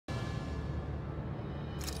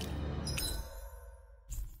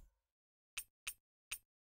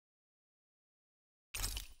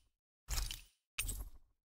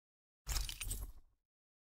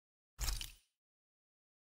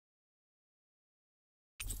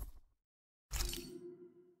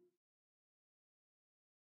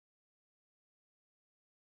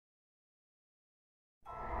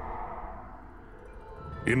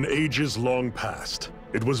In ages long past,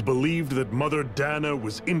 it was believed that Mother Dana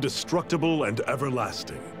was indestructible and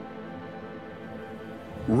everlasting.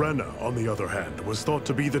 Rena, on the other hand, was thought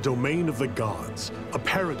to be the domain of the gods, a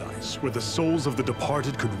paradise where the souls of the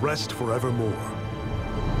departed could rest forevermore.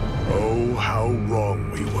 Oh, how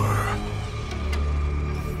wrong we were.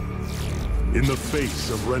 In the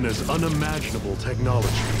face of Rena's unimaginable technology,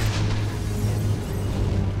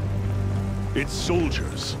 its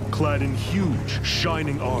soldiers, clad in huge,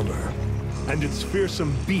 shining armor, and its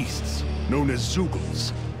fearsome beasts, known as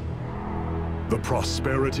Zeugles. The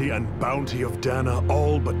prosperity and bounty of Dana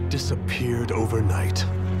all but disappeared overnight.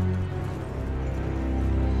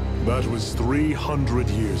 That was 300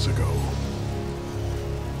 years ago.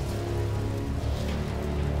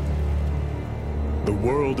 The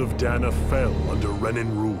world of Dana fell under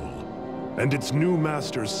Renan rule, and its new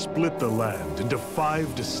masters split the land into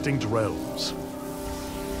 5 distinct realms.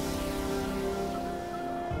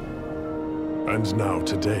 And now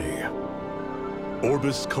today,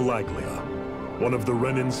 Orbis Calaglia, one of the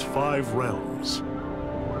Renan's 5 realms.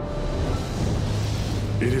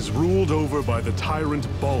 It is ruled over by the tyrant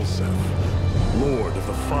Balsef, Lord of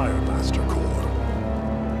the Firemaster Corps.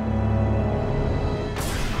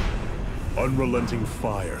 Unrelenting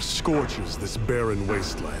fire scorches this barren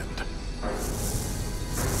wasteland.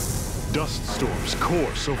 Dust storms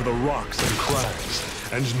course over the rocks and crags,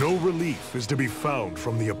 and no relief is to be found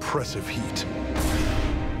from the oppressive heat.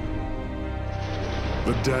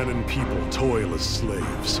 The Danan people toil as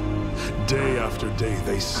slaves. Day after day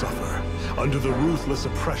they suffer, under the ruthless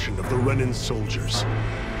oppression of the Renan soldiers,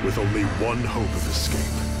 with only one hope of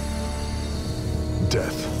escape: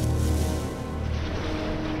 death.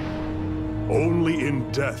 Only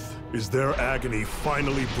in death is their agony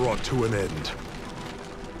finally brought to an end.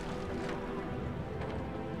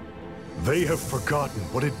 They have forgotten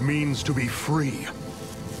what it means to be free.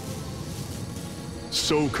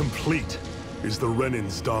 So complete is the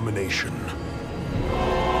Renan's domination.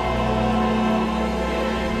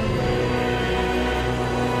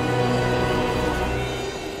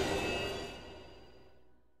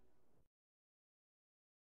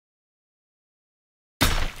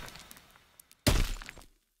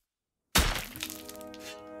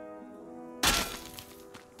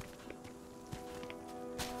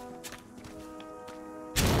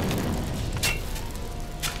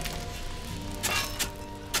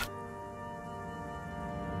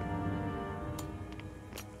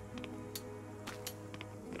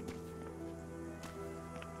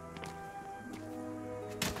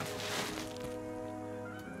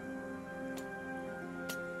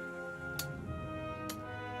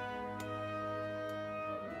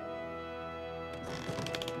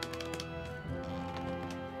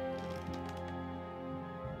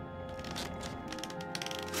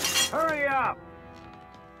 Hurry up!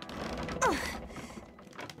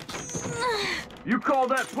 You call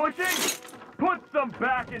that pushing? Put some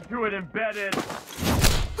back into it, embedded!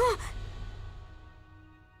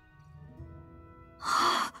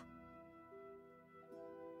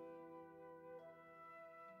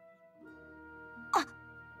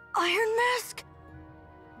 Iron Mask?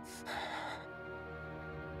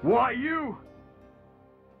 Why you?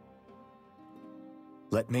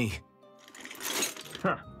 Let me.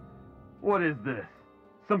 Huh. What is this?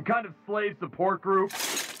 Some kind of slave support group?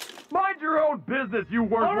 Mind your own business, you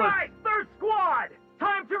worthless— All right, third squad!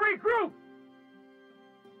 Time to regroup!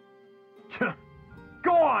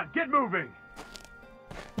 Go on, get moving!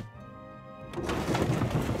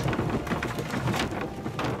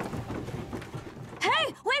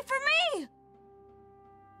 Hey, wait for me!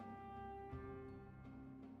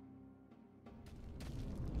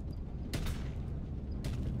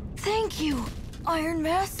 Thank you, Iron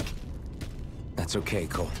Mask. That's okay,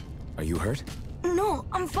 Cole. Are you hurt? No,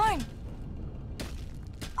 I'm fine.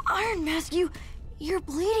 Iron Mask, you're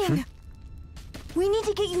bleeding. We need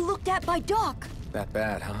to get you looked at by Doc. That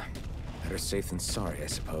bad, huh? Better safe than sorry, I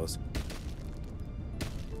suppose.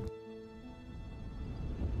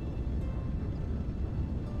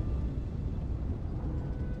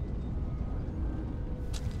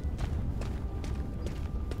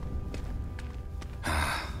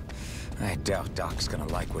 I doubt Doc's gonna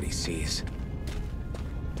like what he sees.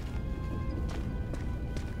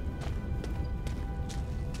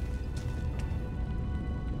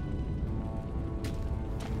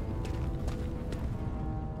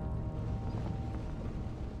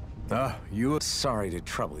 You... Sorry to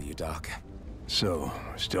trouble you, Doc. So,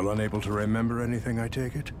 still unable to remember anything, I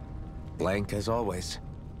take it? Blank as always.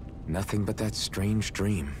 Nothing but that strange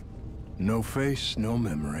dream. No face, no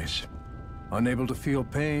memories. Unable to feel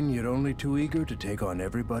pain, yet only too eager to take on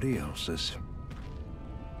everybody else's.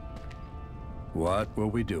 What will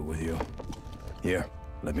we do with you? Here,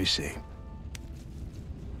 let me see.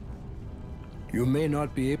 You may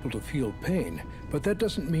not be able to feel pain, but that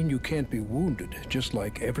doesn't mean you can't be wounded, just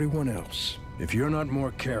like everyone else. If you're not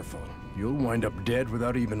more careful, you'll wind up dead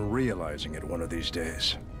without even realizing it one of these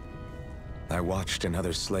days. I watched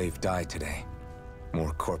another slave die today.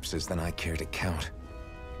 More corpses than I care to count.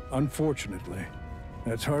 Unfortunately,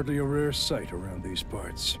 that's hardly a rare sight around these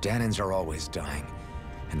parts. Danans are always dying,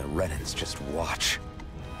 and the Renans just watch.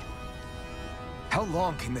 How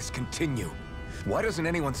long can this continue? Why doesn't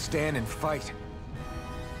anyone stand and fight?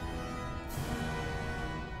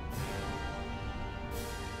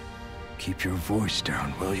 Keep your voice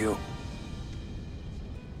down, will you?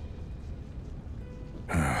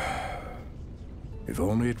 If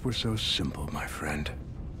only it were so simple, my friend.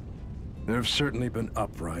 There have certainly been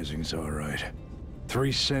uprisings, all right.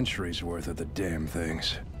 3 centuries worth of the damn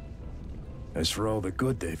things. As for all the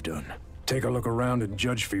good they've done, take a look around and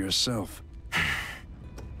judge for yourself.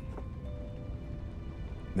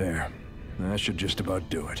 There. That should just about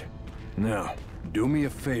do it. Now, do me a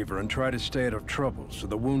favor and try to stay out of trouble so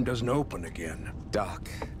the wound doesn't open again. Doc,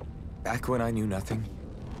 back when I knew nothing,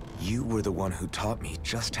 you were the one who taught me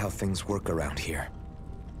just how things work around here.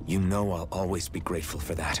 You know I'll always be grateful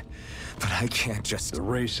for that, but I can't just... The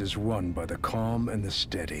race is won by the calm and the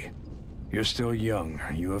steady. You're still young,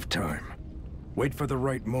 you have time. Wait for the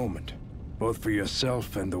right moment, both for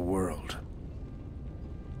yourself and the world.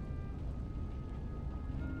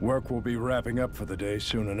 Work will be wrapping up for the day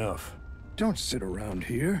soon enough. Don't sit around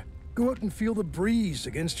here. Go out and feel the breeze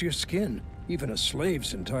against your skin. Even a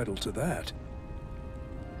slave's entitled to that.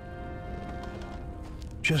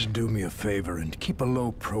 Just do me a favor and keep a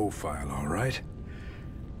low profile, all right?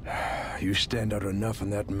 You stand out enough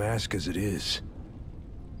in that mask as it is.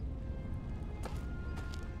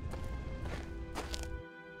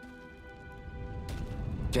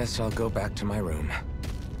 Guess I'll go back to my room.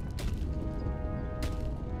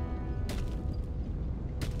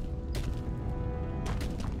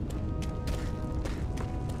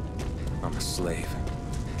 I'm a slave,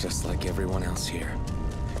 just like everyone else here.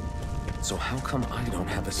 So how come I don't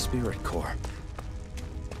have a spirit core?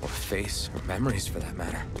 Or face, or memories for that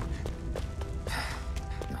matter?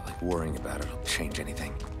 Not like worrying about it'll change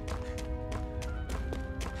anything.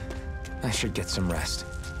 I should get some rest.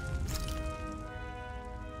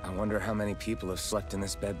 I wonder how many people have slept in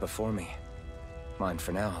this bed before me. Mine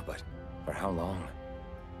for now, but for how long?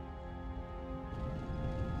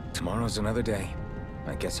 Tomorrow's another day.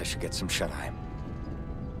 I guess I should get some shut-eye.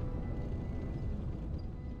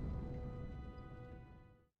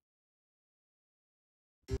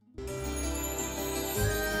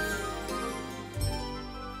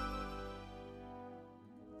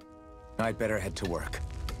 I'd better head to work.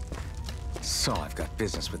 So I've got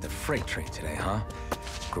business with the freight train today, huh?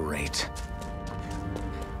 Great.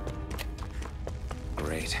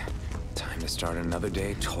 Great. Time to start another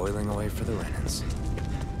day toiling away for the Renans.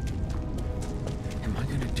 Am I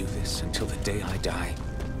gonna do this until the day I die?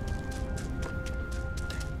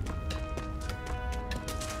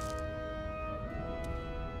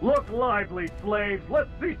 Look lively, slaves! Let's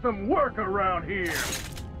see some work around here!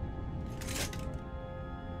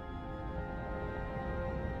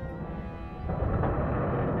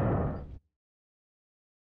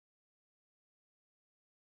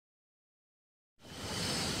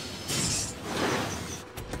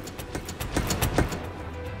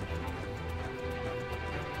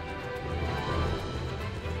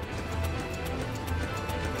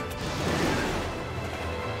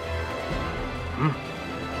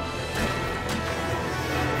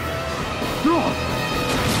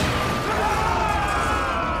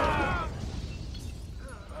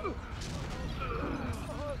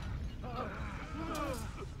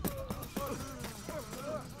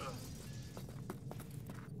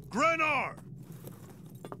 Grenar!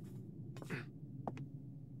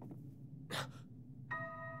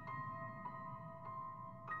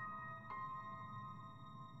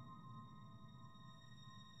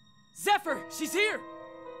 Zephyr! She's here!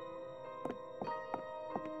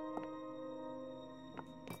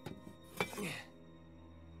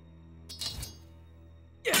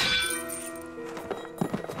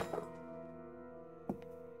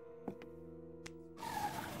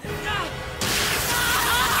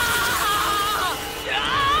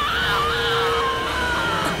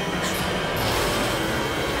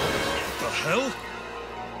 Hell?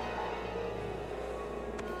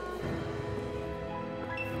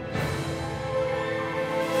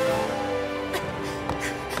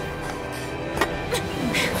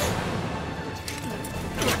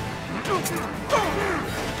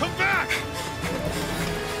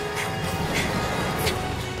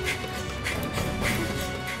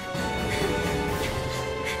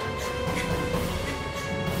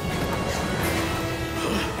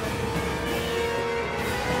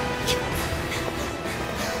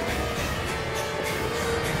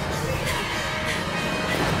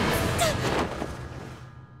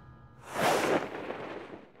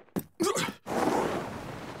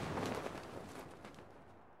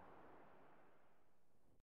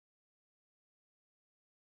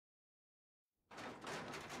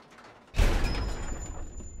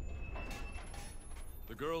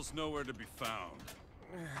 girl's nowhere to be found.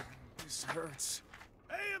 This hurts.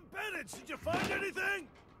 Hey, Bennett, did you find anything?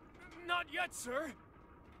 Not yet, sir.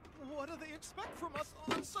 What do they expect from us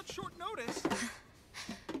on such short notice?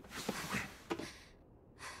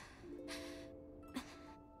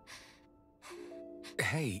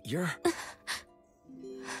 Hey, you're...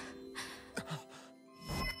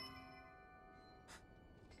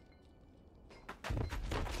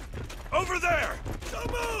 Over there!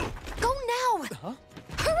 Don't move! Go now! Huh?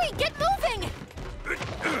 Hurry, get moving!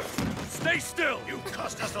 Stay still! You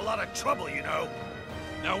caused us a lot of trouble, you know.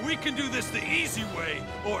 Now we can do this the easy way,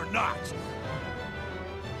 or not.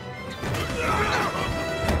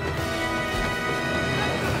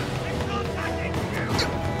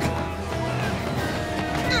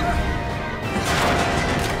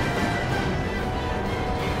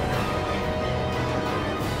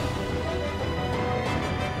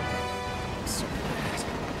 So bad.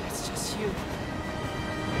 It's just you.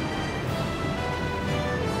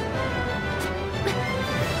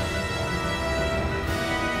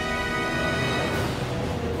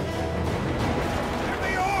 Here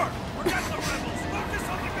they are! Forget the rebels! Focus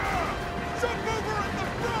on the girl! Jump over at the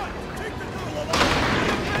front! Take the girl alive!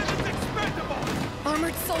 The man is expendable!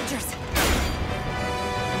 Armored soldiers!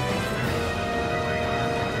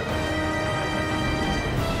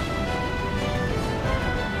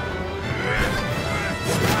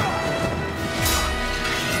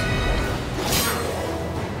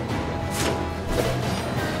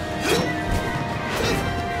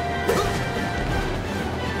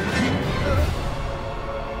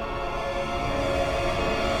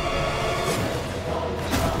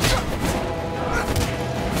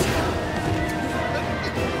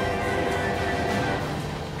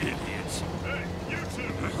 Idiots! Hey, you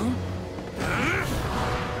two!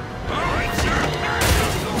 All right, sir!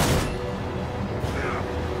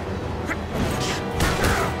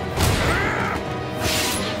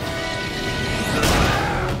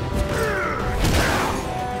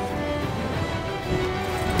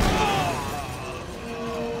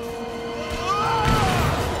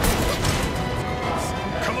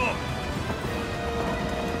 Come on!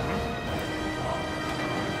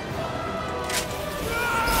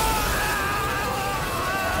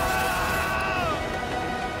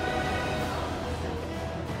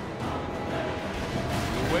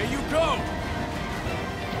 Away you go!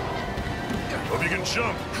 Hope you can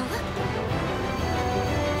jump!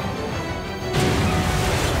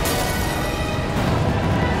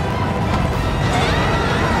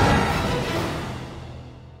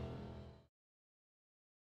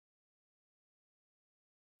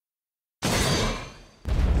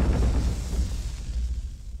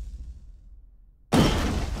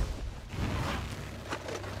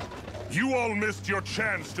 You all missed your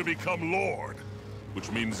chance to become Lord,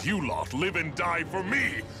 which means you lot live and die for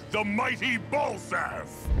me, the mighty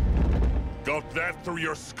Balsath! Got that through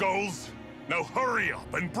your skulls? Now hurry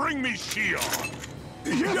up and bring me Shion!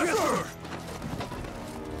 Yes, sir!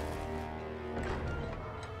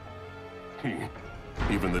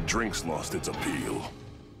 Even the drink's lost its appeal.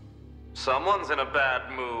 Someone's in a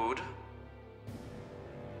bad mood.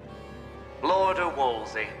 Lord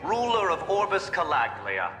Wolsey, ruler of Orbis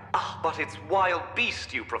Calaglia. Ah, but it's wild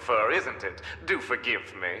beast you prefer, isn't it? Do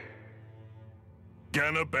forgive me.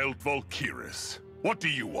 Ganabelt Volkiris, what do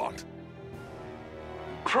you want?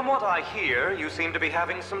 From what I hear, you seem to be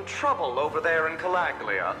having some trouble over there in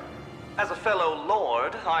Calaglia. As a fellow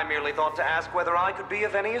lord, I merely thought to ask whether I could be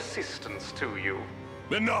of any assistance to you.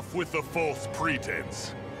 Enough with the false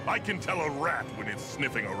pretense. I can tell a rat when it's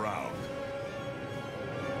sniffing around.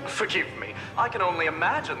 Forgive me, I can only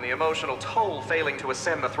imagine the emotional toll failing to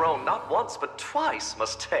ascend the throne not once but twice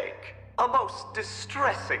must take. A most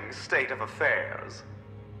distressing state of affairs.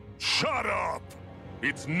 Shut up!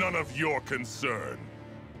 It's none of your concern.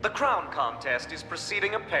 The crown contest is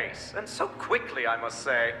proceeding apace, and so quickly, I must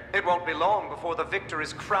say. It won't be long before the victor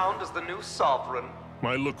is crowned as the new sovereign.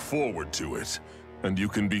 I look forward to it, and you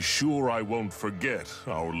can be sure I won't forget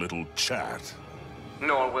our little chat.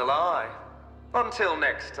 Nor will I. Until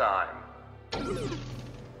next time.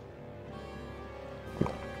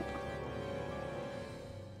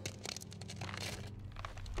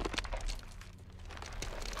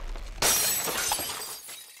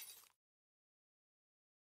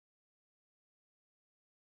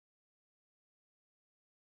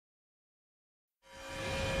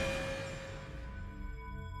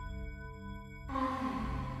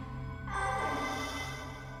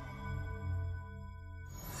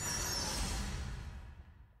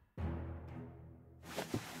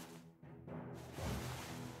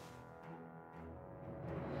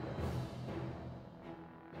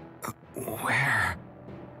 Where?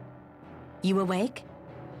 You awake?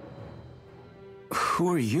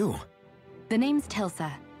 Who are you? The name's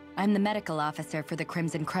Tilsa. I'm the medical officer for the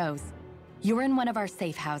Crimson Crows. You're in one of our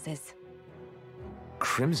safe houses.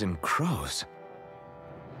 Crimson Crows?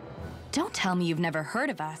 Don't tell me you've never heard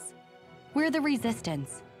of us. We're the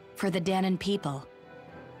Resistance, for the Danon people.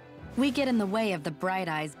 We get in the way of the Bright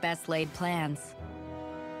Eye's best-laid plans.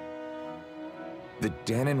 The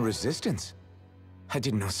Danon Resistance? I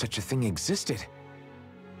didn't know such a thing existed.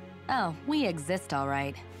 Oh, we exist all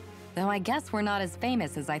right. Though I guess we're not as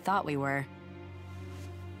famous as I thought we were.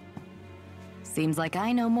 Seems like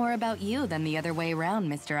I know more about you than the other way around,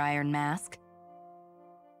 Mr. Iron Mask.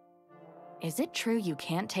 Is it true you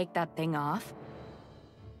can't take that thing off?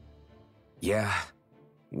 Yeah.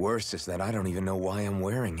 Worse is that I don't even know why I'm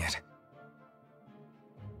wearing it.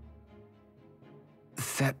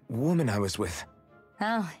 That woman I was with.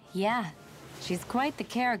 Oh, yeah. She's quite the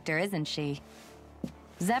character, isn't she?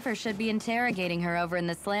 Zephyr should be interrogating her over in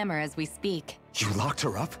the Slammer as we speak. You locked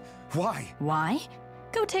her up? Why? Why?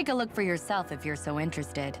 Go take a look for yourself if you're so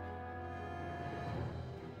interested.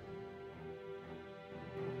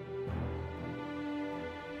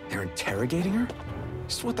 They're interrogating her?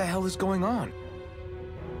 Just what the hell is going on?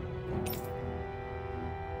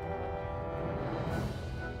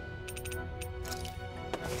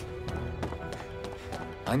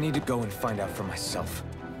 I need to go and find out for myself.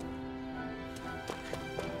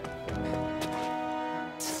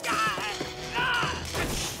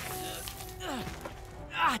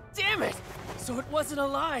 Ah, damn it! So it wasn't a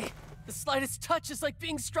lie. The slightest touch is like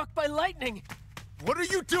being struck by lightning. What are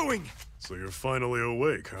you doing? So you're finally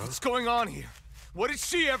awake, huh? What's going on here? What did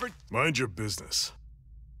she ever... Mind your business.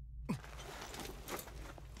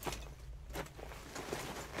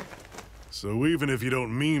 So even if you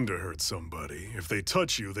don't mean to hurt somebody, if they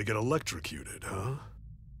touch you, they get electrocuted, huh?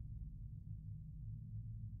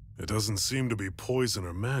 It doesn't seem to be poison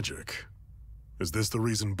or magic. Is this the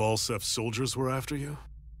reason Balsef's soldiers were after you?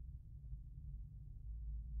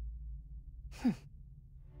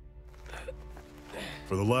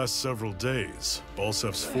 For the last several days,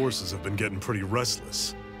 Balsef's forces have been getting pretty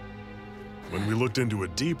restless. When we looked into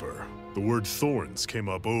it deeper, the word thorns came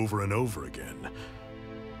up over and over again.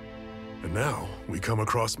 And now, we come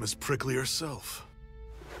across Miss Prickly herself.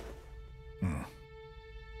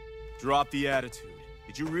 Drop the attitude.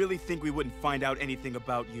 Did you really think we wouldn't find out anything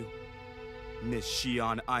about you? Miss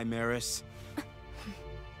Shion Imaris?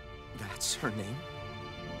 That's her name?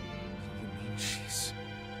 You mean she's...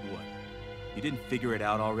 What? You didn't figure it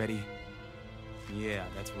out already? Yeah,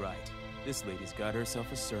 that's right. This lady's got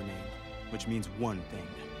herself a surname, which means one thing.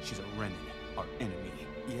 She's a Renin, our enemy.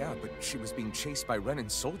 Yeah, but she was being chased by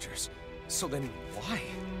Renin soldiers. So then, why?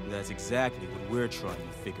 That's exactly what we're trying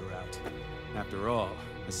to figure out. After all,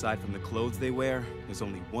 aside from the clothes they wear, there's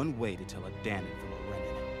only one way to tell a Danon from a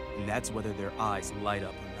Renin, and that's whether their eyes light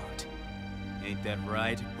up or not. Ain't that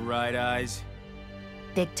right, Bright Eyes?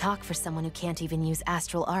 Big talk for someone who can't even use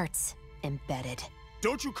astral arts. Embedded.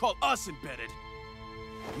 Don't you call us embedded!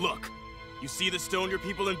 Look, you see the stone your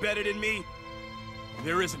people embedded in me?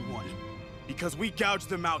 There isn't one. Because we gouged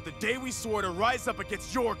them out the day we swore to rise up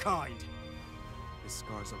against your kind. This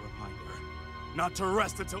scar's a reminder, not to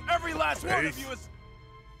rest until every last one of you is...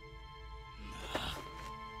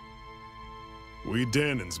 We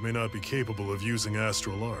Danons may not be capable of using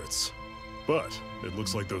astral arts, but it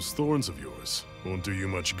looks like those thorns of yours won't do you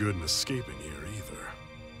much good in escaping here either.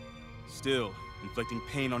 Still, inflicting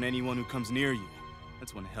pain on anyone who comes near you,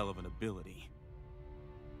 that's one hell of an ability.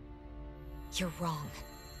 You're wrong.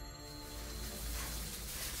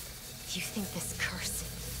 You think this curse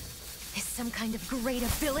is some kind of great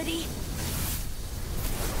ability?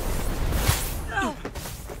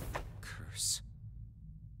 Curse.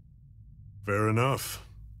 Fair enough.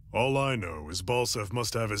 All I know is Balsef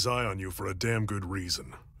must have his eye on you for a damn good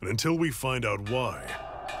reason. And until we find out why...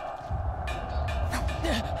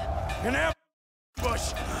 An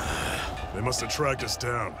ambush! They must have tracked us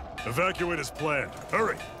down. Evacuate as planned.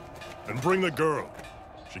 Hurry! And bring the girl.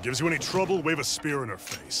 If she gives you any trouble, wave a spear in her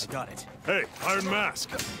face. I got it. Hey, Iron Mask.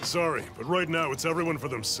 Sorry, but right now it's everyone for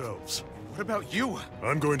themselves. What about you?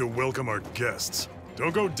 I'm going to welcome our guests.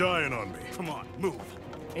 Don't go dying on me. Come on, move.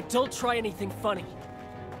 And don't try anything funny.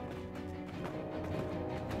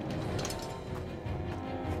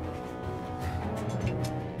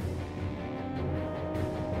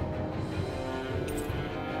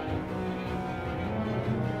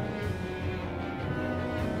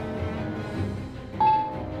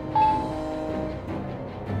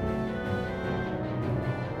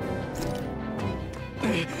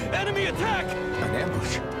 Enemy attack! An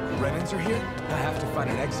ambush? Renins are here? I have to find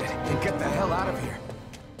an exit and get the hell out of here.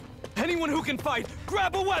 Anyone Anyone who can fight,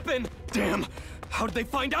 grab a weapon! Damn! How did they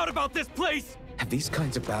find out about this place? Have these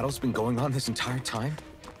kinds of battles been going on this entire time?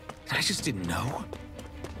 And I just didn't know?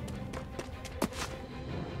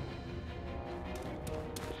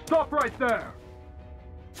 Stop right there!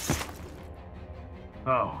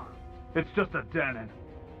 Oh, it's just a Danon.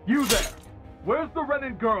 You there! Where's the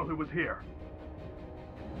Renin girl who was here?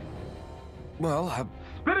 Well,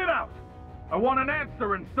 Spit it out! I want an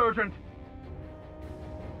answer, Insurgent!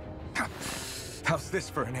 How's this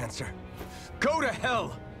for an answer? Go to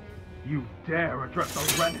hell! You dare address a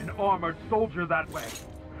Renin armored soldier that way?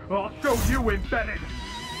 I'll show you, Embedded!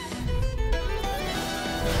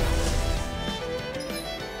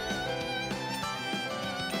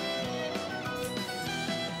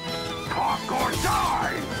 Talk or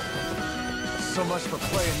die! So much for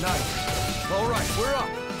playing nice. All right, we're up.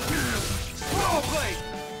 Slow blade!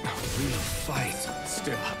 a real fight.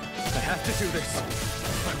 Still, I have to do this.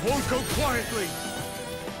 I won't go quietly.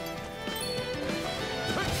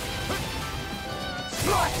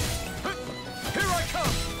 Slice! Here I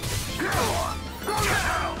come! Go to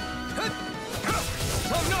hell!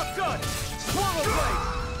 I'm not done! Swallow blade!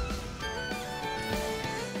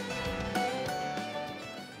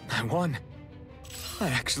 I won. I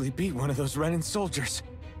actually beat one of those Renin soldiers.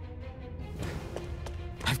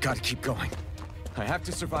 I've got to keep going. I have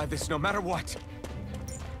to survive this no matter what.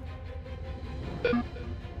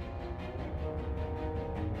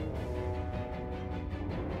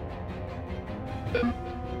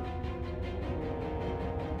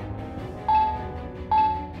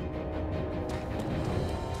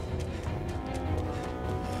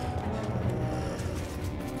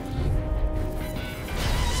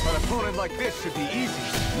 An opponent like this should be easy.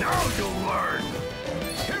 Now you'll learn!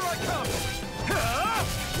 Here I come!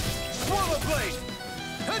 Swallow blade!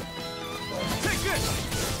 Take this!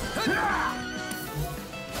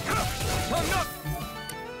 I'm not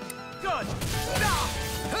done!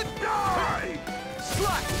 Die!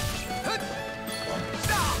 Slack!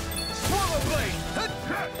 Swallow blade!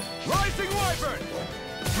 Rising wyvern!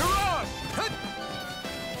 Mirage!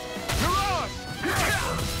 Mirage!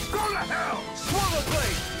 Go to hell! Swallow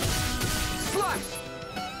blade! Slash!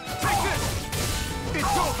 Take this!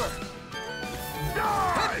 It's over!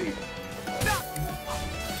 Die!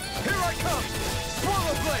 Here I come!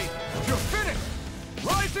 Swallow blade! You're finished!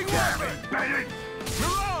 Rising wyvern! Embedded!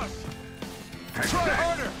 Mirage! Try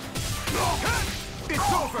harder! It's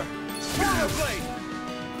over! Swallow blade!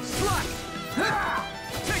 Slash!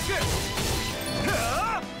 Take this!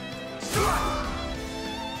 Slash!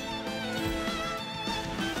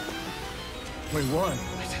 We won.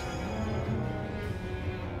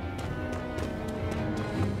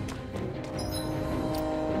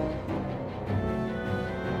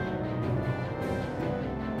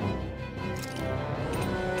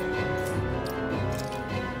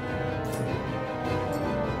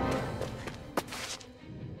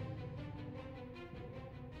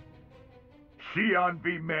 Xian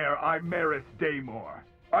V. Mayor Imaris Daymore.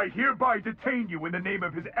 I hereby detain you in the name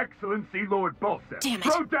of His Excellency Lord Bulseth. Damn it!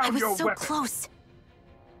 Throw down I was your so weapon. close.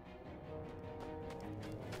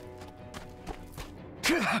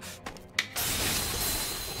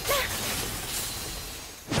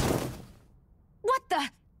 What the?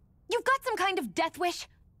 You've got some kind of death wish?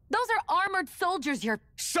 Those are armored soldiers you're...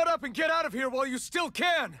 Shut up and get out of here while you still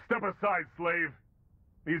can! Step aside, slave.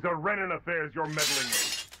 These are Renin affairs you're meddling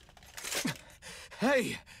in.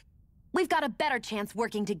 Hey! We've got a better chance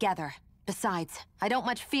working together. Besides, I don't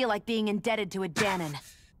much feel like being indebted to a Danon.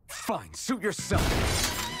 Fine, suit yourself.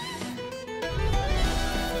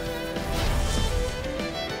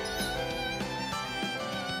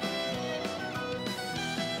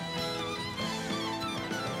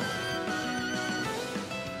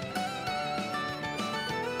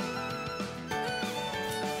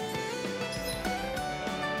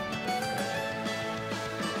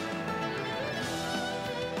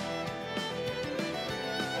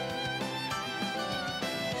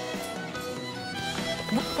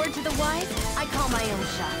 Word to the wise, I call my own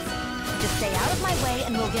shots. Just stay out of my way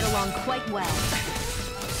and we'll get along quite well.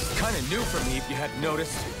 Kinda new for me if you hadn't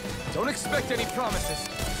noticed. Don't expect any promises.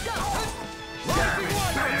 Go! Rising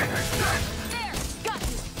wyvern! There! Got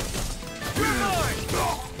you! You're mine!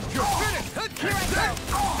 You're finished! Here I go!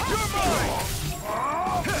 You're mine!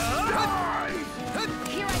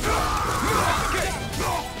 Here I go! Okay!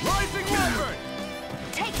 Rising wyvern!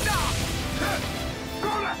 Take that! Go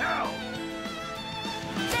to hell!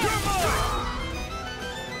 You're mine!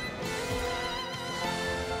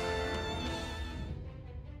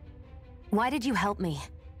 Why did you help me?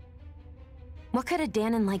 What could a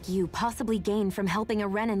Danon like you possibly gain from helping a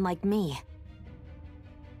Renin like me?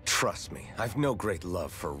 Trust me, I've no great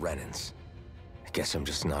love for Renans. I guess I'm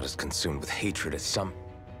just not as consumed with hatred as some...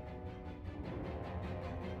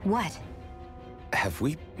 What? Have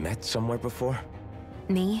we met somewhere before?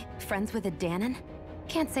 Me? Friends with a Danon?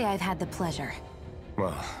 Can't say I've had the pleasure.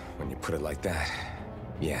 Well, when you put it like that,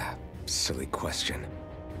 yeah, silly question.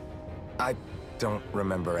 I don't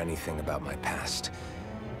remember anything about my past.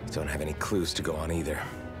 Don't have any clues to go on either.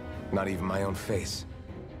 Not even my own face.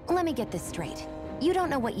 Let me get this straight. You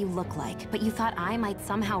don't know what you look like, but you thought I might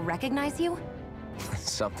somehow recognize you?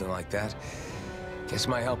 Something like that. Guess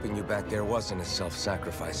my helping you back there wasn't as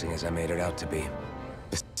self-sacrificing as I made it out to be.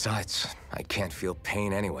 Besides, I can't feel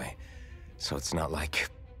pain anyway, so it's not like...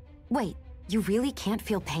 Wait, you really can't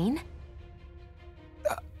feel pain?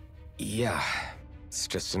 Yeah. It's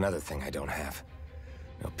just another thing I don't have.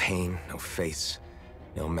 No pain, no face,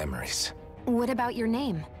 no memories. What about your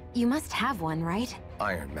name? You must have one, right?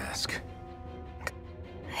 Iron Mask.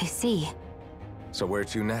 I see. So where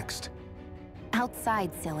to next?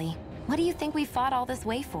 Outside, silly. What do you think we fought all this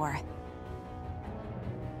way for?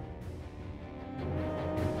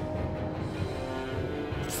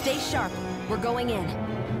 Stay sharp. We're going in.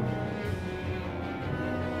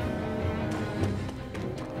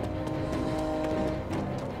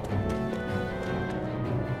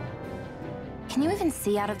 Can you even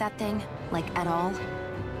see out of that thing? Like, at all?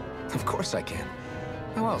 Of course I can.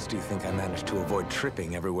 How else do you think I managed to avoid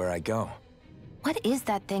tripping everywhere I go? What is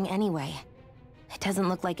that thing anyway? It doesn't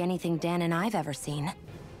look like anything Dan and I've ever seen.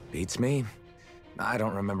 Beats me. I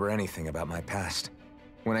don't remember anything about my past.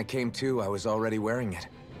 When I came to, I was already wearing it.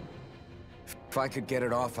 If I could get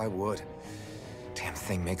it off, I would. Damn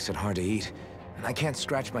thing makes it hard to eat, and I can't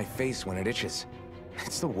scratch my face when it itches.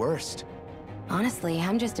 It's the worst. Honestly,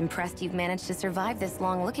 I'm just impressed you've managed to survive this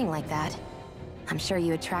long looking like that. I'm sure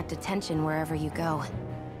you attract attention wherever you go.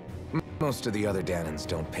 Most of the other Danons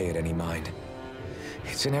don't pay it any mind.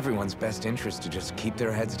 It's in everyone's best interest to just keep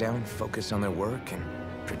their heads down, focus on their work, and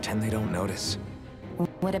pretend they don't notice.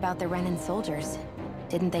 What about the Renan soldiers?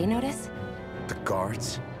 Didn't they notice? The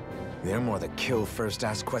guards? They're more the kill first,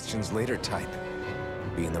 ask questions later type.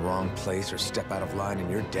 Be in the wrong place or step out of line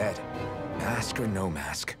and you're dead. Mask or no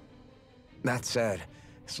mask. That said,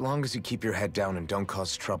 as long as you keep your head down and don't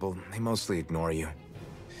cause trouble, they mostly ignore you.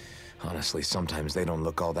 Honestly, sometimes they don't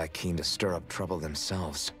look all that keen to stir up trouble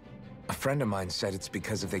themselves. A friend of mine said it's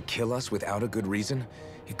because if they kill us without a good reason,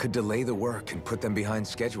 it could delay the work and put them behind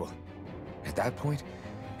schedule. At that point,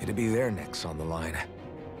 it'd be their necks on the line.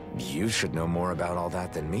 You should know more about all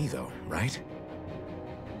that than me, though, right?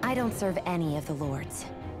 I don't serve any of the lords.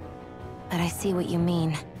 But I see what you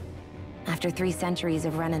mean. After 3 centuries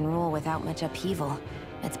of Renan rule without much upheaval,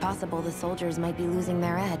 it's possible the soldiers might be losing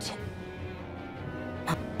their edge.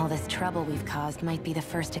 All this trouble we've caused might be the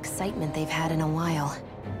first excitement they've had in a while.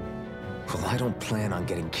 Well, I don't plan on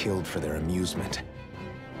getting killed for their amusement.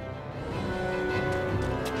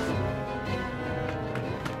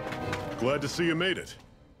 Glad to see you made it.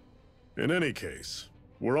 In any case,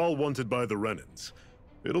 we're all wanted by the Renans.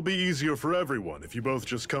 It'll be easier for everyone if you both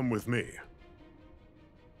just come with me.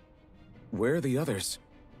 Where are the others?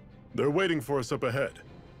 They're waiting for us up ahead.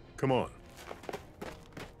 Come on.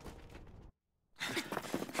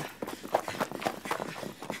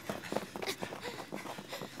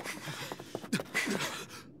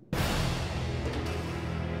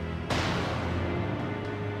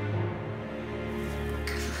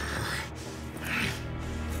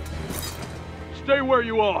 Stay where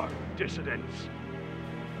you are, dissidents.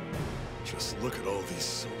 Just look at all these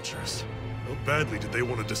soldiers. How badly did they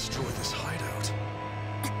want to destroy this hideout?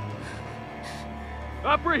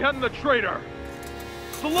 Apprehend the traitor!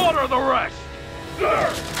 Slaughter the rest!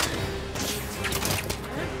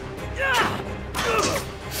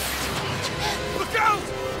 Look out!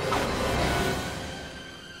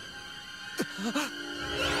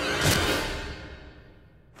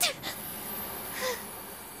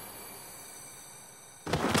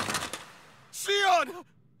 Sion!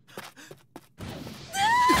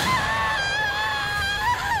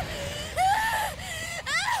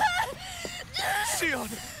 Sion!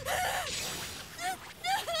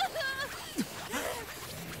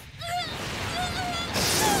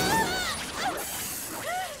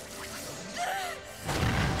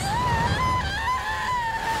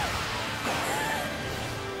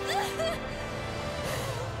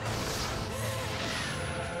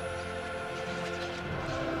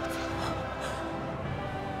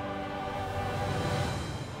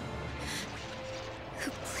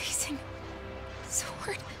 Blazing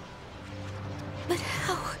sword. But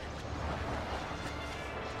how?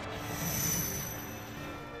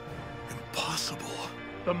 Impossible.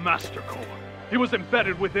 The Master Core. He was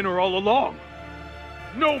embedded within her all along.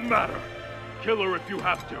 No matter. Kill her if you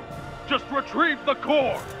have to. Just retrieve the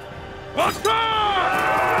core.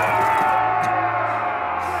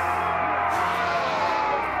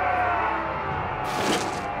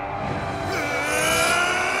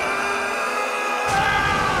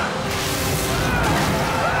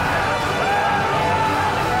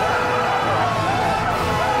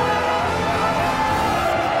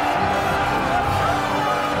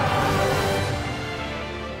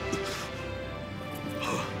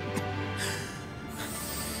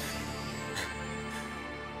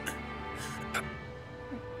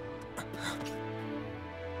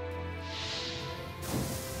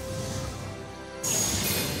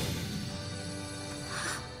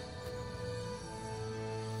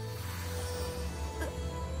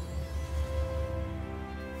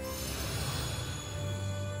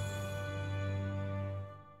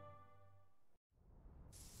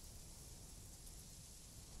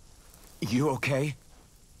 You okay?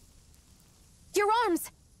 Your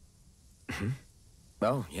arms!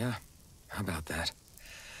 Oh, yeah. How about that?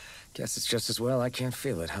 Guess it's just as well I can't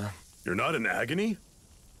feel it, huh? You're not in agony?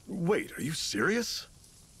 Wait, are you serious?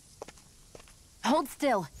 Hold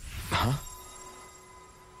still. Huh?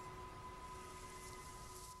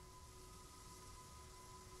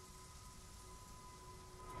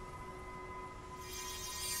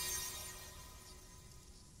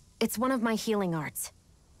 It's one of my healing arts.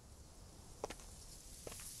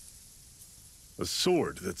 A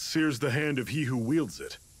sword that sears the hand of he who wields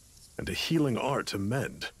it, and a healing art to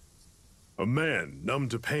mend. A man numb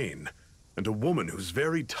to pain, and a woman whose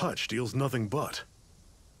very touch deals nothing but.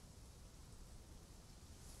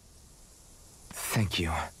 Thank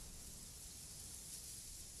you.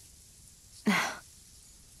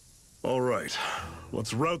 All right,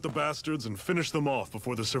 let's rout the bastards and finish them off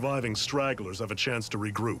before the surviving stragglers have a chance to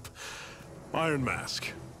regroup. Iron Mask,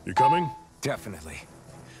 you coming? Definitely.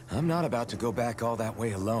 I'm not about to go back all that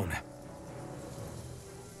way alone.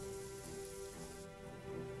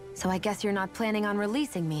 So I guess you're not planning on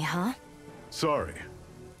releasing me, huh? Sorry.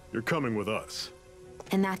 You're coming with us.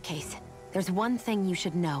 In that case, there's one thing you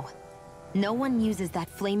should know. No one uses that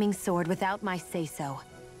flaming sword without my say-so.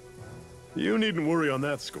 You needn't worry on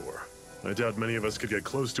that score. I doubt many of us could get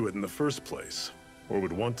close to it in the first place, or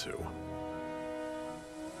would want to.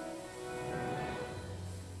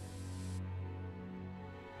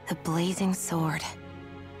 The blazing sword.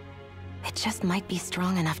 It just might be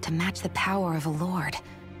strong enough to match the power of a lord.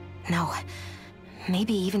 No,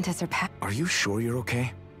 maybe even to surpass— Are you sure you're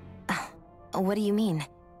okay? What do you mean?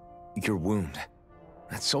 Your wound.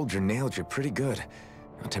 That soldier nailed you pretty good.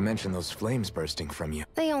 Not to mention those flames bursting from you.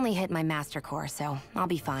 They only hit my master core, so I'll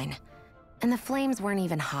be fine. And the flames weren't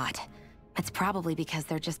even hot. It's probably because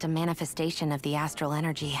they're just a manifestation of the astral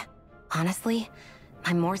energy. Honestly,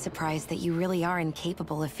 I'm more surprised that you really are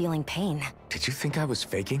incapable of feeling pain. Did you think I was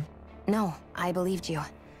faking? No, I believed you.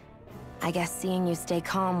 I guess seeing you stay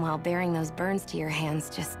calm while bearing those burns to your hands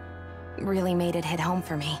just really made it hit home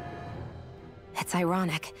for me. It's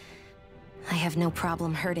ironic. I have no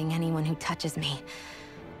problem hurting anyone who touches me.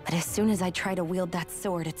 But as soon as I try to wield that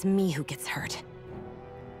sword, it's me who gets hurt.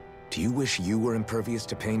 Do you wish you were impervious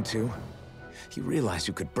to pain too? You realize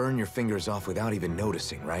you could burn your fingers off without even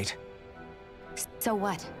noticing, right? So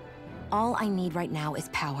what? All I need right now is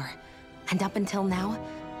power. And up until now,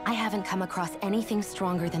 I haven't come across anything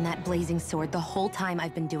stronger than that blazing sword the whole time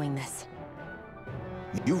I've been doing this.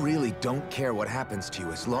 You really don't care what happens to you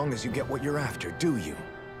as long as you get what you're after, do you?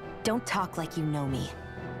 Don't talk like you know me.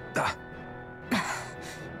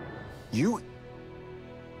 You...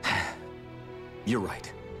 You're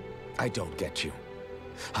right. I don't get you.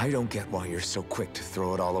 I don't get why you're so quick to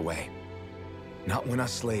throw it all away. Not when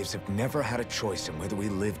us slaves have never had a choice in whether we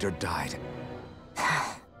lived or died.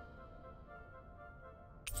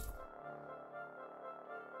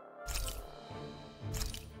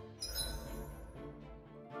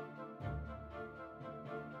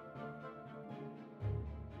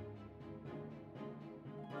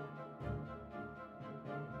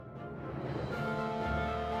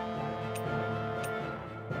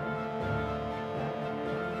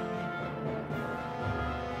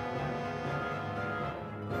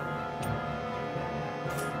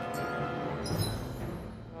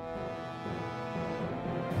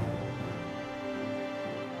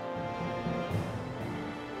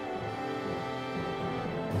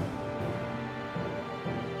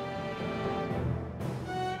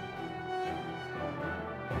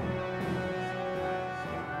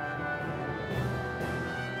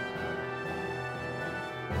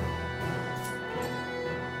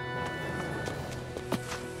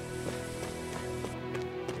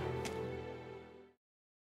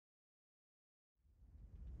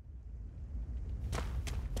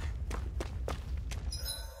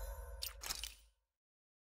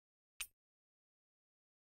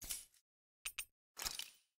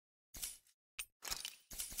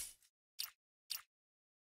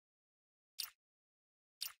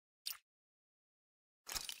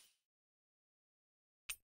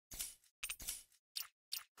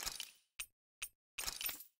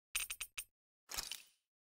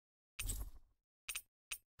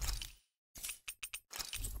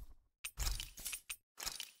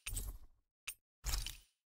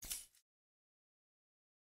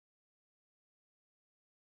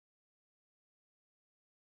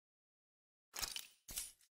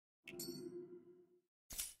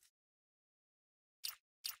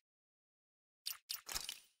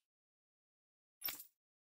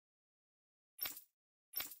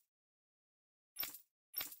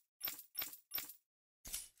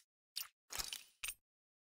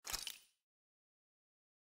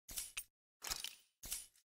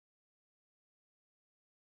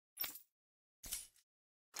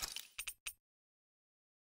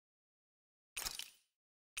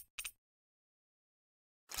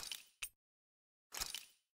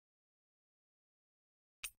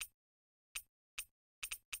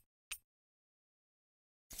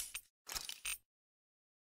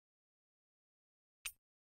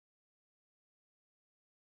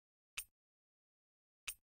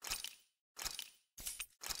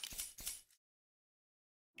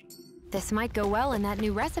 This might go well in that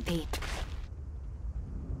new recipe.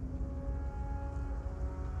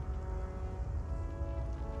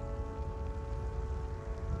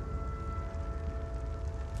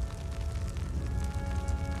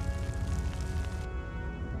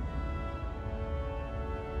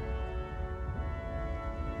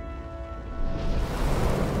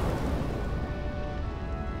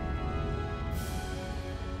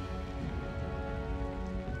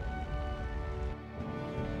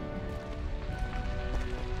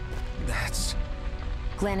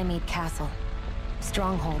 Glanimede Castle,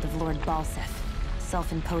 stronghold of Lord Balseph,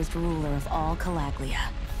 self-imposed ruler of all Calaglia.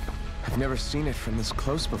 I've never seen it from this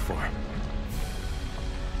close before.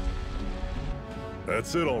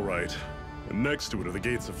 That's it, all right. And next to it are the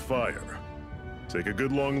Gates of Fire. Take a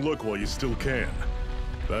good long look while you still can.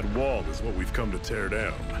 That wall is what we've come to tear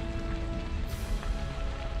down.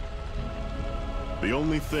 The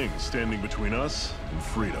only thing standing between us and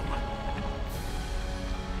freedom.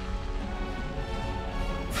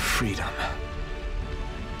 Freedom.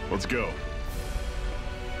 Let's go.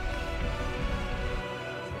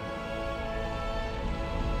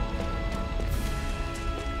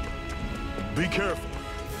 Be careful.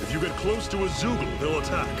 If you get close to a Zoogle, they'll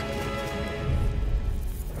attack.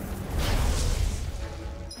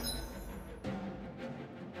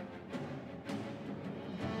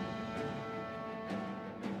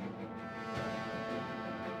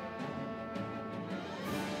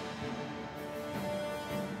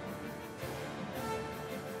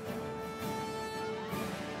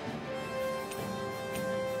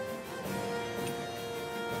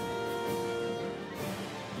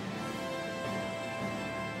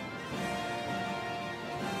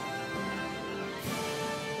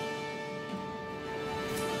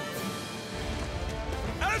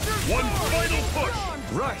 One final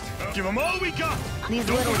push! Right! Give them all we got! These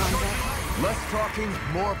little ones Less talking,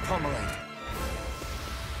 more pummeling.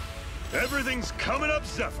 Everything's coming up,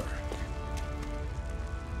 Zephyr!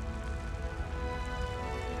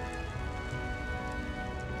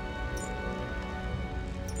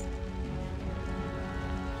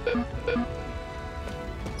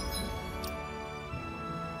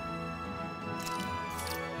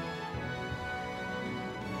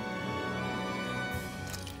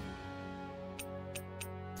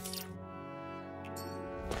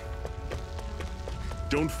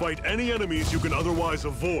 Don't fight any enemies you can otherwise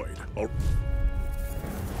avoid.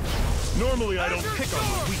 Normally, I don't pick on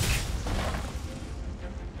the weak.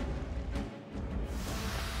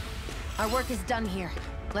 Our work is done here.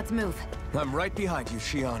 Let's move. I'm right behind you,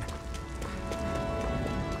 Shion.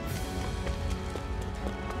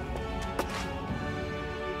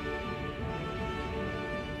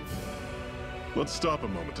 Let's stop a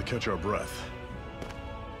moment to catch our breath.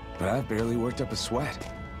 But I've barely worked up a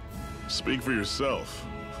sweat. Speak for yourself.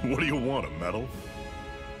 What do you want, a medal?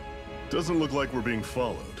 Doesn't look like we're being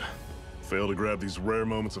followed. Fail to grab these rare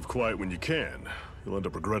moments of quiet when you can. You'll end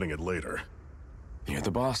up regretting it later. You're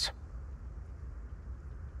the boss.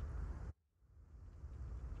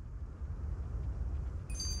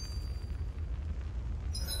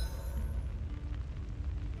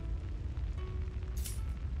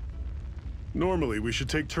 Normally, we should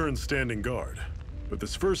take turns standing guard. But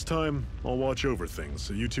this first time, I'll watch over things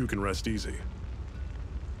so you two can rest easy.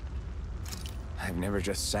 I've never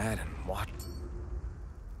just sat and watched.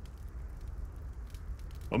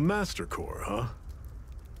 A Master Core, huh?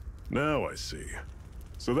 Now I see.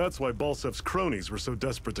 So that's why Balsef's cronies were so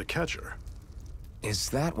desperate to catch her. Is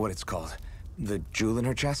that what it's called? The jewel in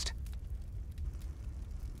her chest?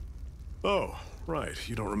 Oh, right.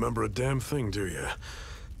 You don't remember a damn thing, do you?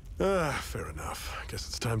 Fair enough. Guess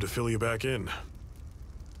it's time to fill you back in.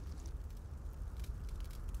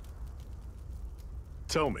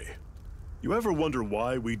 Tell me, you ever wonder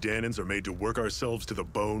why we Dahnans are made to work ourselves to the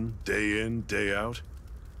bone, day in, day out?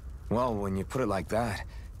 Well, when you put it like that,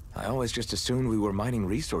 I always just assumed we were mining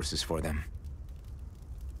resources for them.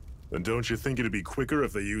 Then don't you think it'd be quicker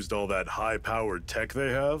if they used all that high-powered tech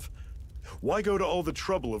they have? Why go to all the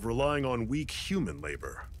trouble of relying on weak human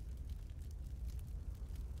labor?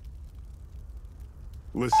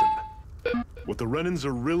 Listen, what the Renans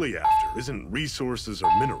are really after isn't resources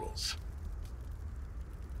or minerals.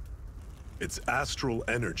 It's astral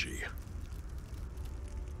energy.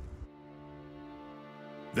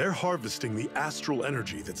 They're harvesting the astral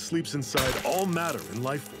energy that sleeps inside all matter in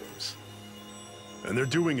life forms. And they're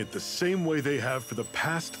doing it the same way they have for the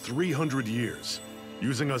past 300 years,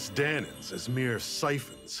 using us Dahnans as mere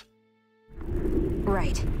siphons.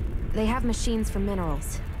 Right. They have machines for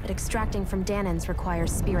minerals, but extracting from Dahnans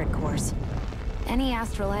requires spirit cores. Any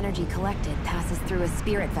astral energy collected passes through a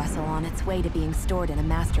spirit vessel on its way to being stored in a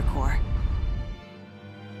master core.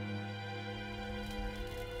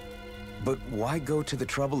 But why go to the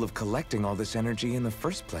trouble of collecting all this energy in the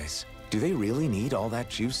first place? Do they really need all that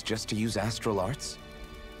juice just to use astral arts?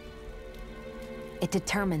 It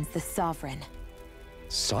determines the Sovereign.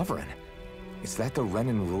 Sovereign? Is that the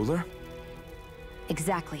Renan ruler?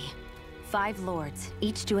 Exactly. 5 lords,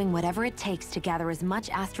 each doing whatever it takes to gather as much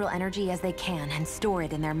astral energy as they can and store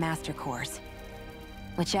it in their master cores.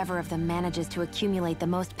 Whichever of them manages to accumulate the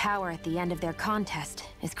most power at the end of their contest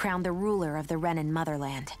is crowned the ruler of the Renan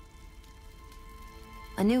motherland.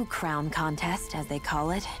 A new crown contest, as they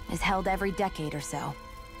call it, is held every decade or so.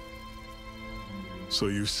 So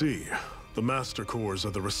you see, the Master Cores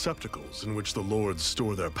are the receptacles in which the Lords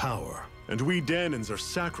store their power. And we Danans are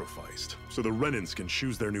sacrificed, so the Renans can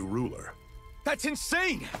choose their new ruler. That's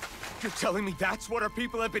insane! You're telling me that's what our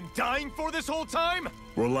people have been dying for this whole time?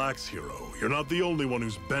 Relax, hero. You're not the only one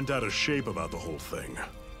who's bent out of shape about the whole thing.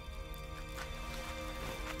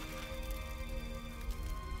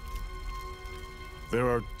 There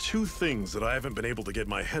are 2 things that I haven't been able to get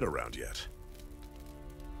my head around yet.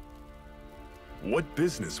 What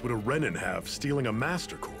business would a Renan have stealing a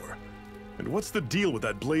Master Core? And what's the deal with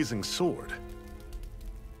that blazing sword?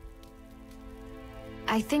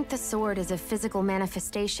 I think the sword is a physical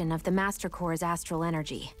manifestation of the Master Core's astral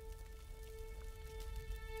energy.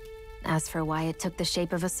 As for why it took the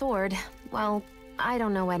shape of a sword, well, I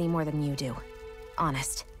don't know any more than you do.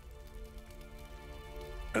 Honest.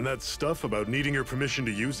 And that stuff about needing your permission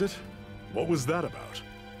to use it? What was that about?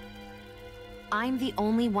 I'm the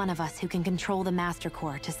only one of us who can control the Master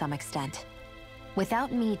Core to some extent.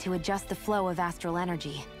 Without me to adjust the flow of astral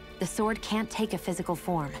energy, the sword can't take a physical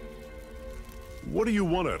form. What do you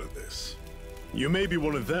want out of this? You may be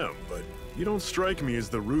one of them, but you don't strike me as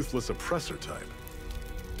the ruthless oppressor type.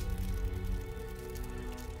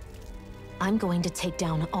 I'm going to take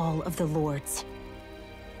down all of the lords.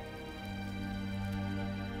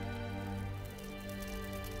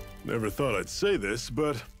 Never thought I'd say this,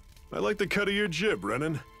 but I like the cut of your jib,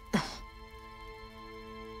 Renan.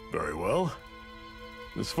 Very well.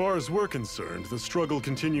 As far as we're concerned, the struggle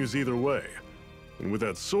continues either way. And with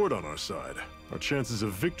that sword on our side, our chances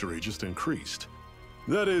of victory just increased.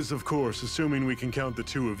 That is, of course, assuming we can count the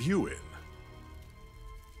 2 of you in.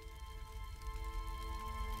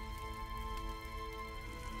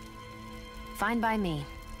 Fine by me.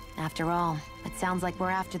 After all, it sounds like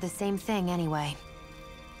we're after the same thing anyway.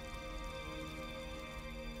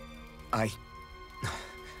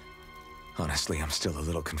 Honestly, I'm still a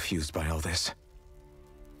little confused by all this.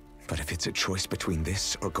 But if it's a choice between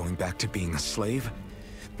this or going back to being a slave,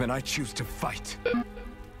 then I choose to fight.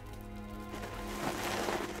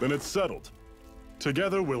 Then it's settled.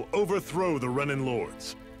 Together, we'll overthrow the Renan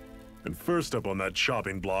Lords. And first up on that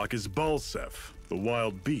chopping block is Balsef, the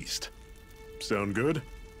wild beast. Sound good?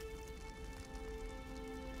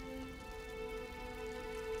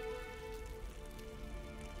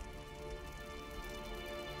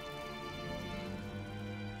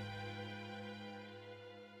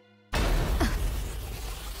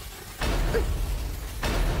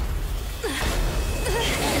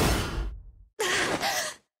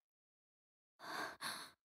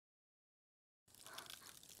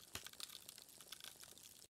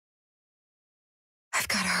 I've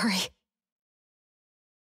got to hurry.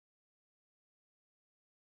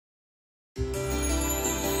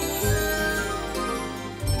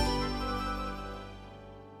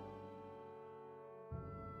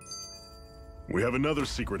 We have another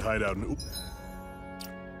secret hideout in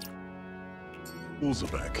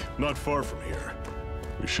Ulzebek, not far from here.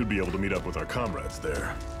 We should be able to meet up with our comrades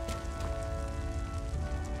there.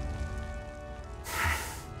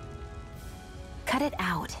 Cut it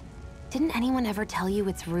out. Didn't anyone ever tell you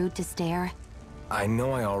it's rude to stare? I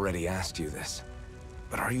know I already asked you this,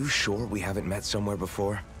 but are you sure we haven't met somewhere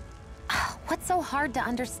before? What's so hard to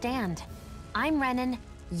understand? I'm Renan,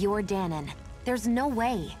 you're Danan. There's no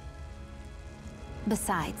way.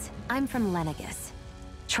 Besides, I'm from Lenegis.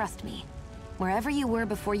 Trust me, wherever you were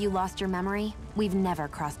before you lost your memory, we've never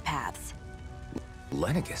crossed paths.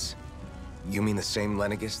 Lenegis? You mean the same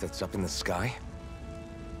Lenegis that's up in the sky?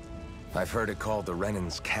 I've heard it called the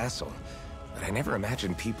Renan's Castle, but I never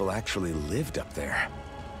imagined people actually lived up there.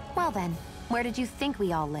 Well then, where did you think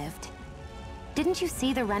we all lived? Didn't you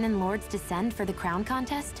see the Renan Lords descend for the crown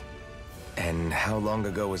contest? And how long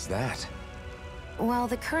ago was that? Well,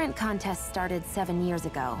 the current contest started 7 years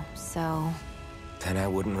ago, so... Then I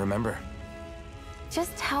wouldn't remember.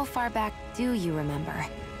 Just how far back do you remember?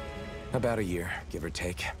 About a year, give or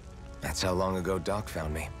take. That's how long ago Doc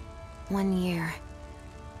found me. 1 year.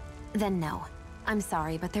 Then no. I'm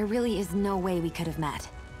sorry, but there really is no way we could have met.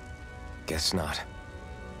 Guess not.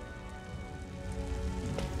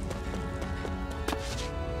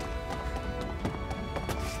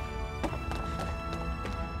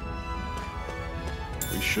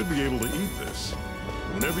 We should be able to eat this.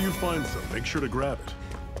 Whenever you find some, make sure to grab it.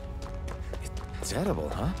 It's edible,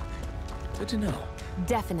 huh? Good to know.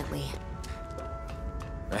 Definitely.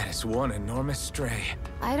 That is one enormous stray.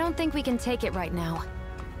 I don't think we can take it right now.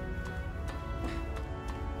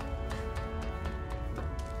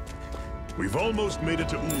 We've almost made it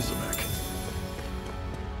to Ulzamek.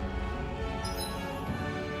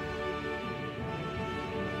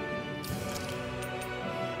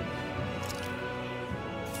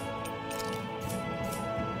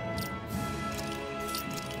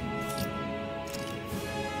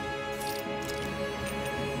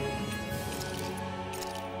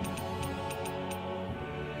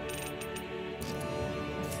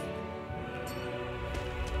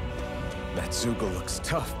 That Zoogle looks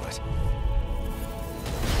tough, but...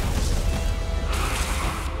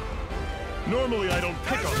 Normally I don't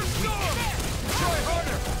pick on these. Try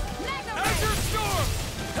harder! Azure Storm!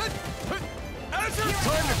 Azure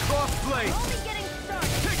Time to cross blade! Only getting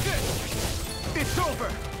started. Take this! It's over!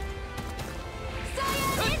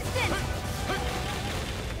 Cyan Instant!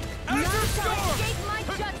 None Azure shall Storm! escape my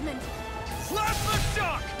judgment. Plasma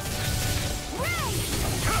Shock! Ray!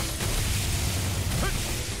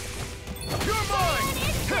 You're mine!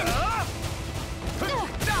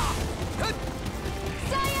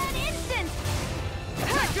 Cyan Instant!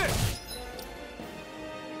 Take this!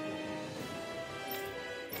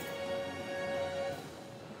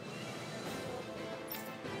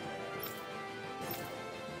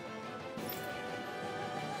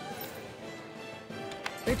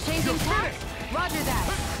 They're changing tack. Roger that.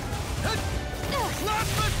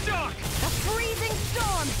 Plasma Shock! A freezing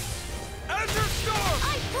storm! Azure Storm!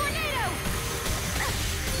 Ice tornado!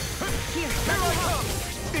 Here I come!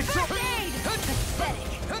 It's First aid!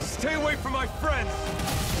 Pathetic. Stay away from my friends!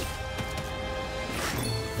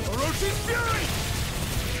 Orochi's Fury!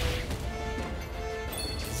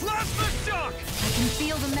 Plasma Shock! I can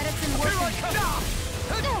feel the medicine Here I working. come!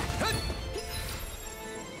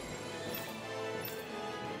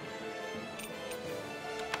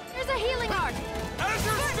 There's a healing art!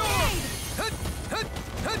 Azure First Storm!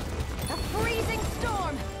 A freezing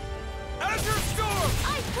storm! Azure Storm!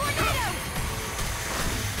 Ice tornado!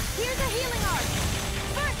 Here's a healing art!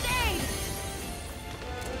 First aid!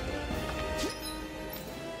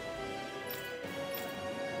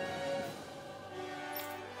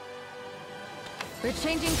 They're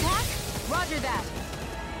changing tack. Roger that.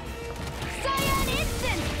 Cyan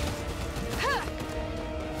Instant! Huh.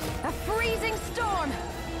 A freezing storm!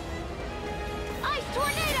 Ice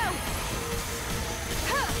tornado!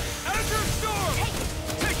 Huh. Azure Storm!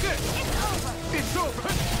 Take this! It's over! It's over!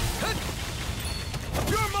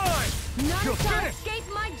 You're mine! None You're shall finished! escape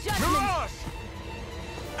my judgment! Mirage!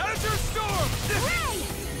 Azure Storm! Ray!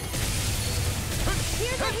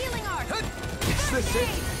 Here's a healing art! Is this it?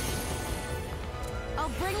 Aid. I'll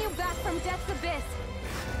bring you back from death's abyss!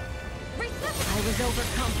 I was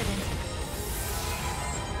overconfident.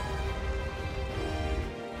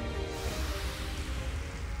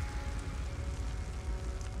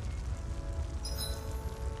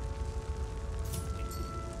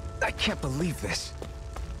 I can't believe this.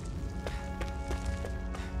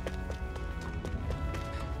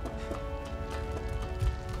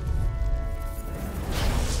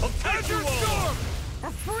 I'll take you all!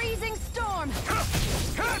 A freezing storm! Ice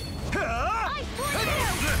tornado!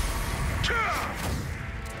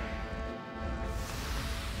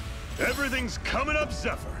 Everything's coming up,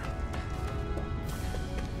 Zephyr.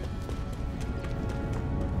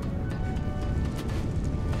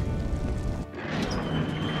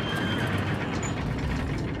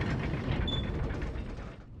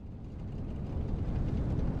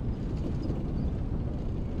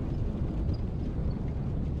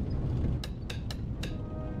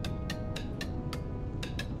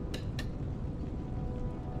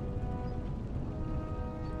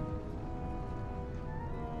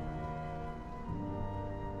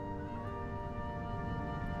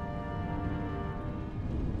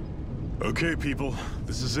 Okay, people,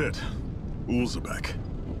 this is it. Ulzamek.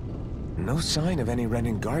 No sign of any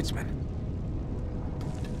Renin guardsmen.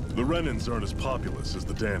 The Renins aren't as populous as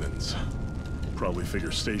the Danins. Probably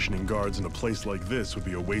figure stationing guards in a place like this would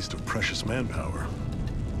be a waste of precious manpower.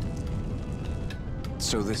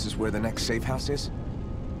 So this is where the next safe house is?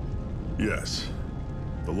 Yes.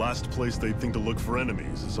 The last place they'd think to look for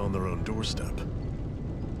enemies is on their own doorstep.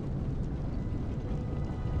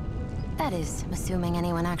 That is, assuming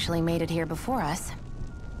anyone actually made it here before us.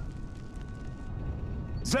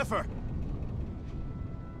 Zephyr!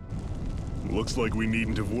 Looks like we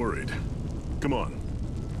needn't have worried. Come on.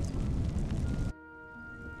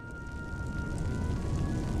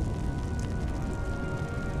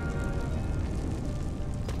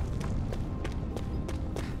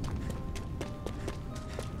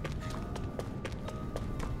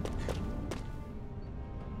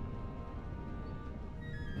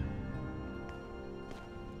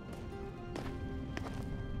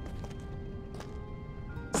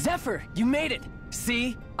 Zephyr, you made it!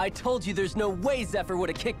 See? I told you there's no way Zephyr would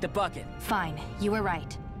have kicked the bucket. Fine, you were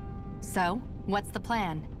right. So, what's the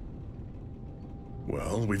plan?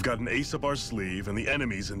 Well, we've got an ace up our sleeve and the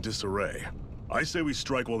enemy's in disarray. I say we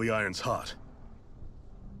strike while the iron's hot.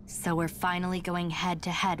 So we're finally going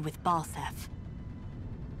head-to-head with Balseph.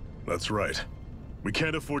 That's right. We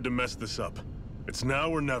can't afford to mess this up. It's now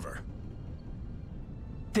or never.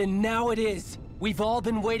 Then now it is! We've all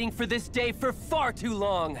been waiting for this day for far too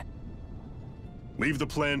long! Leave the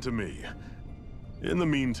plan to me. In the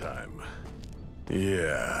meantime...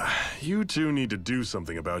 yeah, you two need to do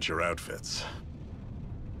something about your outfits.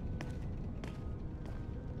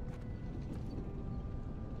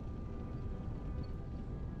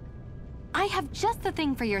 I have just the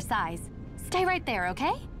thing for your size. Stay right there,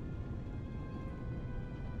 okay?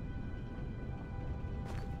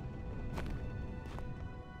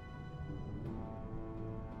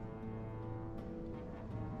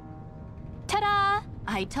 Ta-da!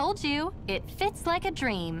 I told you, it fits like a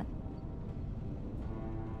dream.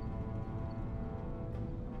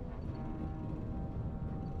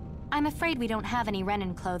 I'm afraid we don't have any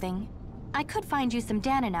Renin clothing. I could find you some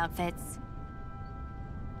Danon outfits.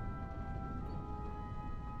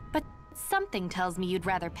 But something tells me you'd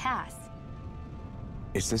rather pass.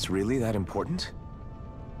 Is this really that important?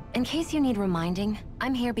 In case you need reminding,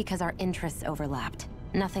 I'm here because our interests overlapped.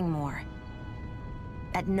 Nothing more.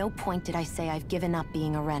 At no point did I say I've given up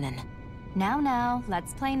being a Renin. Now,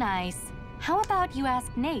 let's play nice. How about you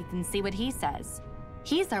ask Nath and see what he says?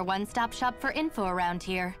 He's our one-stop shop for info around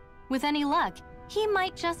here. With any luck, he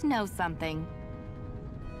might just know something.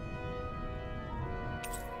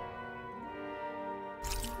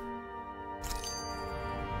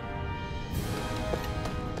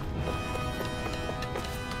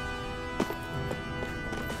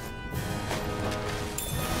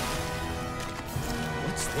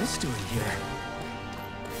 What's this doing here?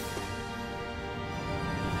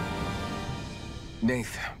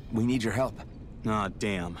 Nath, we need your help. Ah,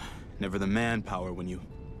 damn. Never the manpower when you...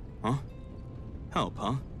 Huh? Help,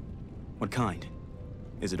 huh? What kind?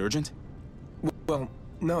 Is it urgent? Well,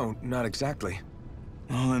 no, not exactly.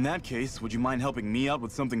 Well, in that case, would you mind helping me out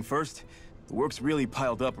with something first? The work's really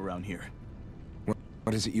piled up around here.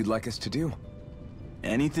 What is it you'd like us to do?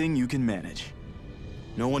 Anything you can manage.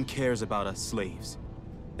 No one cares about us slaves.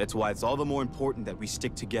 That's why it's all the more important that we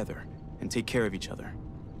stick together and take care of each other.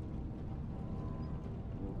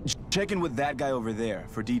 Check in with that guy over there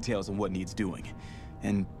for details on what needs doing.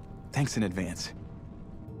 And thanks in advance.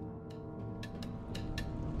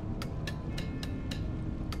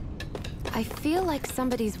 I feel like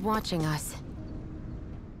somebody's watching us.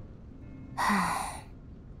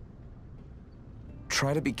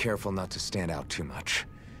 Try to be careful not to stand out too much.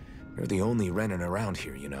 You're the only Renin around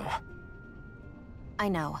here, you know. I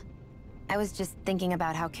know. I was just thinking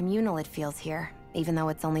about how communal it feels here, even though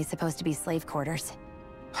it's only supposed to be slave quarters.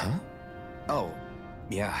 Huh? Oh,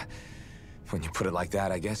 yeah. When you put it like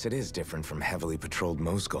that, I guess it is different from heavily patrolled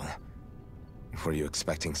Mosgul. Were you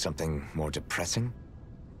expecting something more depressing?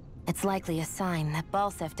 It's likely a sign that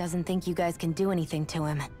Balseph doesn't think you guys can do anything to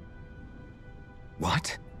him.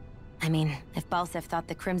 What? I mean, if Balseph thought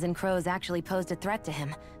the Crimson Crows actually posed a threat to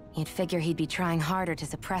him, you'd figure he'd be trying harder to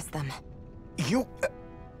suppress them. You...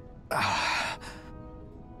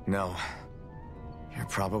 No. You're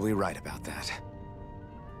probably right about that.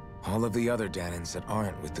 All of the other Danons that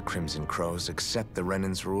aren't with the Crimson Crows accept the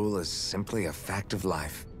Renin's rule as simply a fact of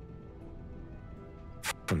life.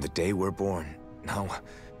 From the day we're born, no,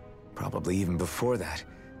 probably even before that,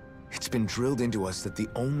 it's been drilled into us that the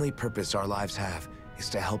only purpose our lives have is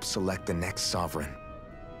to help select the next sovereign.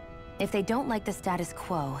 If they don't like the status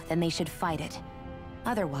quo, then they should fight it.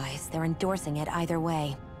 Otherwise, they're endorsing it either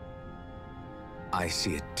way. I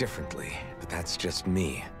see it differently, but that's just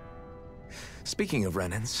me. Speaking of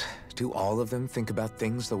Renins, do all of them think about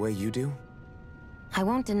things the way you do? I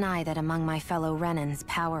won't deny that among my fellow Renins,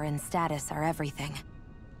 power and status are everything.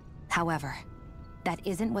 However, that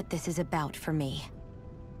isn't what this is about for me.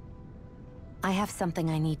 I have something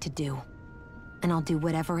I need to do. and I'll do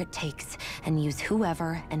whatever it takes, and use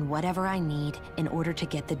whoever and whatever I need in order to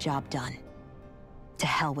get the job done. To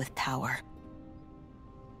hell with power.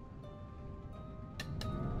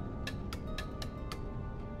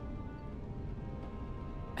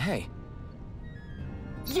 Hey.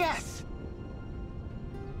 Yes!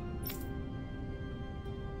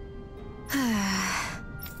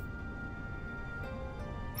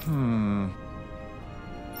 Hmm.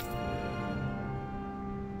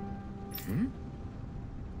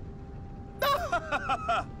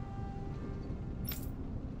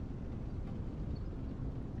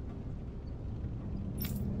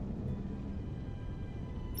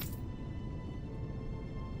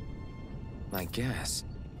 I guess.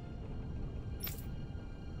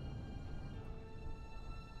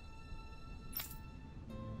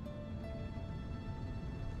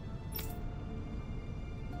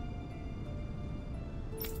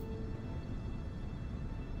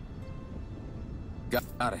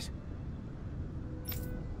 Got it.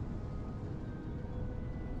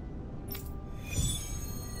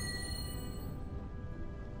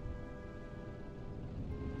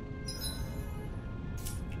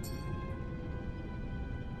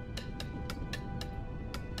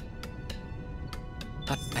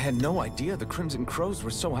 I had no idea the Crimson Crows were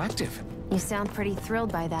so active. You sound pretty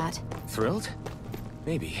thrilled by that. Thrilled?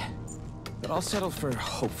 Maybe. But I'll settle for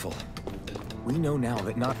hopeful. We know now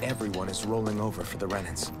that not everyone is rolling over for the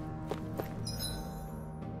Renans.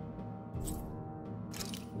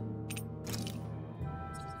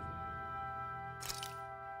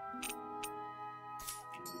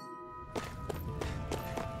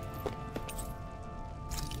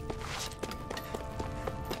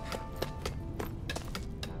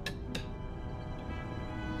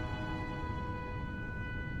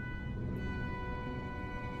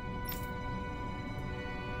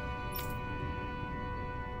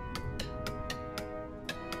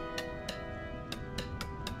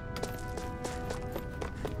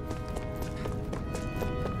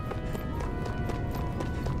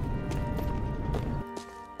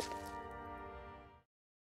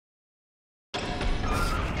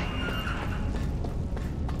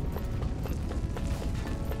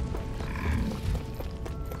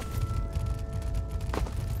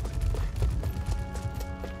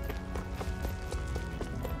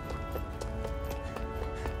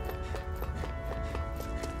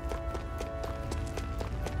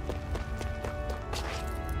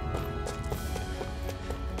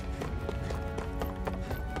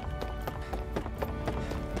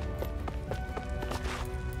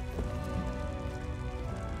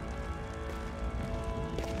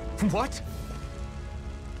 What?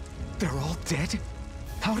 They're all dead?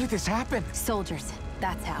 How did this happen? Soldiers,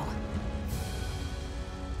 that's how.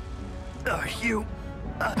 Are you...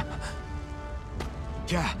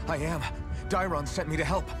 Yeah, I am. Dairon sent me to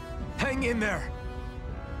help. Hang in there!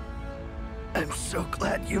 I'm so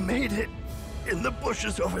glad you made it. In the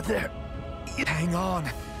bushes over there. Hang on.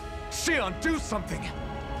 Xion, do something!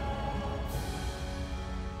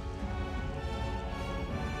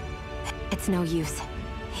 It's no use.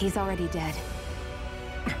 He's already dead.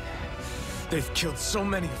 They've killed so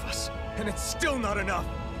many of us, and it's still not enough!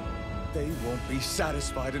 They won't be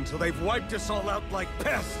satisfied until they've wiped us all out like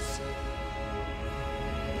pests!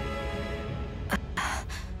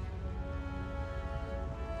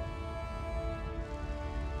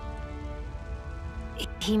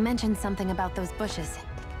 He mentioned something about those bushes.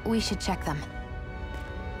 We should check them.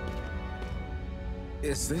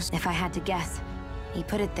 Is this... If I had to guess, he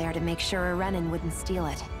put it there to make sure a Renan wouldn't steal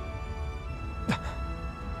it.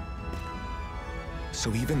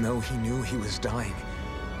 So even though he knew he was dying,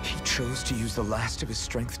 he chose to use the last of his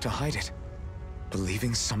strength to hide it,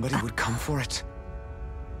 believing somebody would come for it.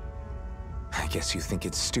 I guess you think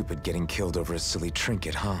it's stupid getting killed over a silly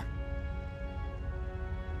trinket, huh?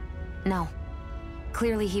 No.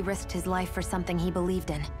 Clearly he risked his life for something he believed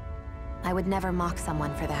in. I would never mock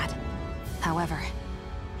someone for that. However,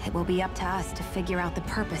 it will be up to us to figure out the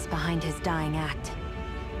purpose behind his dying act.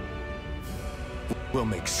 We'll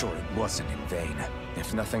make sure it wasn't in vain.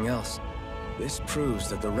 If nothing else, this proves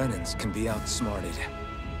that the Renans can be outsmarted.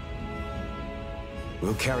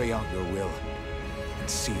 We'll carry out your will, and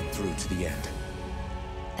see it through to the end.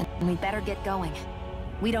 And we better get going.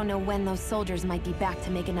 We don't know when those soldiers might be back to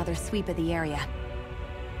make another sweep of the area.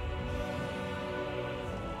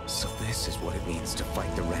 So this is what it means to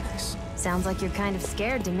fight the Renans. Sounds like you're kind of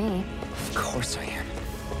scared to me. Of course I am.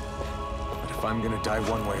 But if I'm gonna die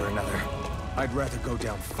one way or another, I'd rather go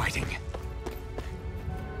down fighting.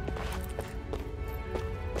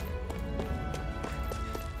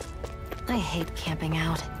 I hate camping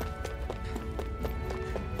out.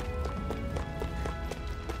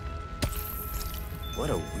 What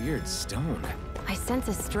a weird stone. I sense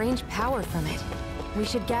a strange power from it. We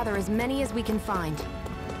should gather as many as we can find.